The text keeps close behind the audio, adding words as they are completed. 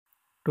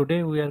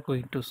Today we are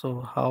going to show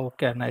how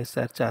can I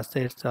search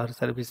assets or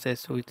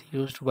services with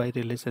used by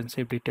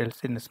relationship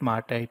details in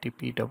Smart IT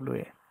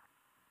PWA.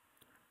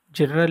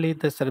 Generally,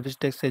 the service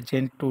desk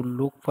agent to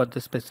look for the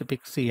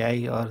specific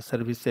CI or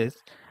services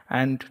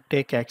and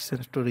take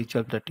actions to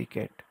resolve the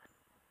ticket.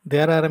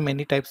 There are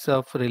many types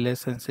of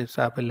relationships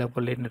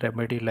available in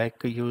Remedy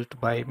like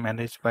used by,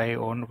 managed by,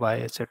 owned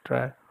by,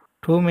 etc.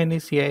 Too many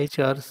CIH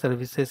or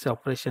services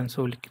operations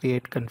will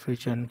create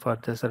confusion for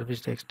the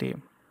service desk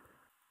team.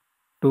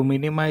 To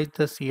minimize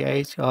the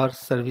CIH or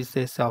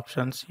services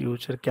options,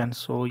 user can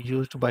show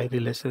used by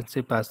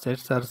relationship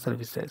assets or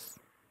services.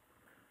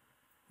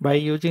 By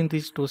using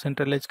these two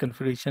centralized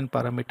configuration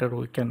parameter,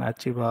 we can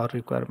achieve our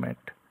requirement.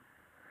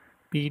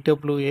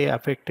 PWA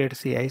affected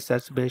CI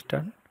search based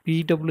on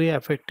PWA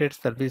affected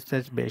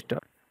services based on.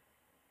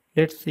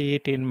 Let's see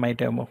it in my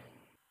demo.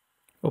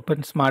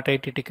 Open Smart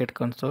IT Ticket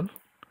Console.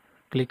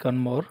 Click on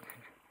More.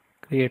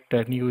 Create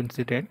a new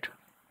incident.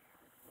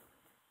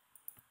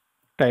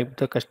 Type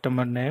the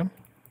customer name.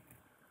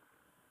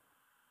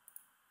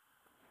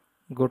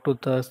 Go to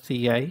the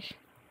CI.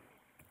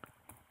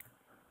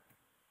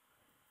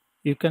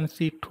 You can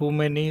see too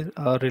many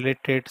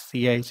related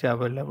CIs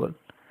available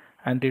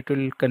and it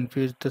will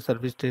confuse the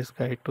service desk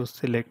guide to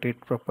select it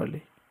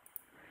properly.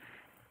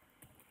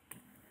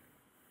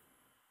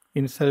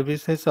 In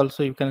services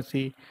also you can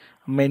see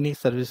many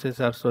services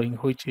are showing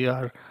which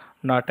are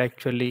not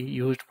actually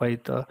used by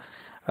the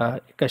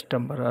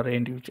customer or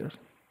end user.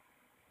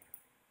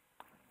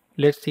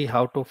 Let's see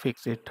how to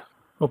fix it.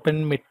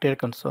 Open mid-tier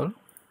console,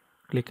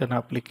 click on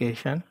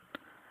application,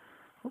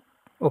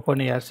 open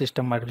AR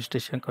system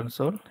administration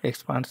console,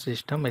 expand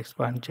system,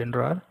 expand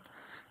general,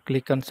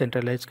 click on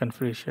centralized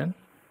configuration.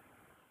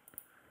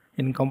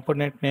 In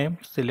component name,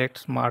 select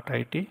Smart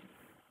IT.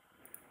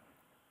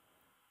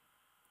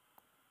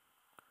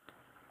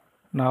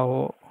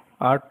 Now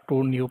add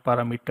two new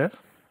parameter.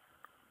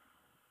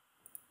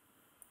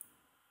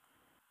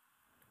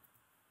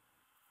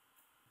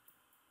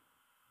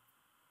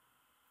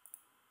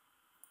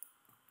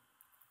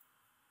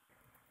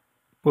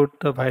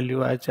 Put the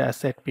value as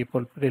asset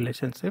people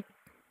relationship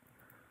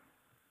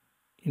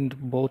in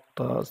both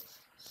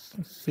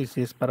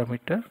CCS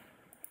parameter.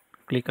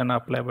 Click on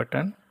apply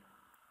button.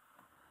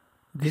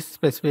 This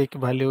specific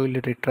value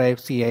will retrieve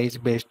CIs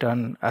based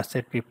on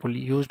asset people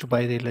used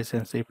by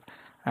relationship,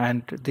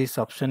 and this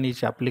option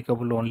is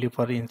applicable only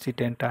for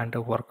incident and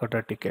work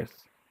order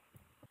tickets.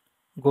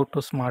 Go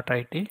to Smart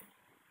IT,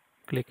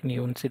 click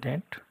new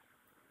incident,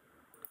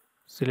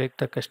 select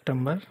the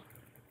customer.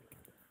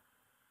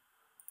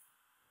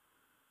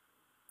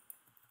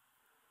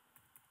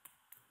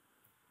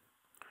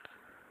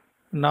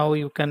 Now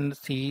you can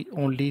see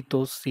only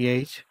those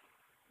CIs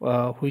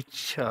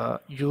which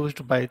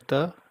used by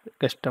the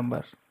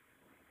customer.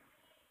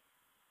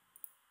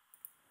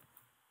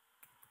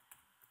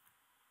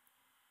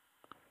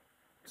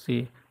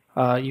 See,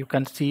 you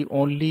can see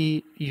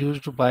only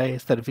used by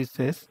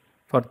services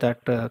for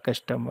that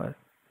customer.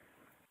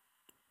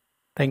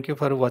 Thank you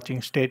for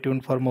watching. Stay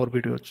tuned for more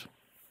videos.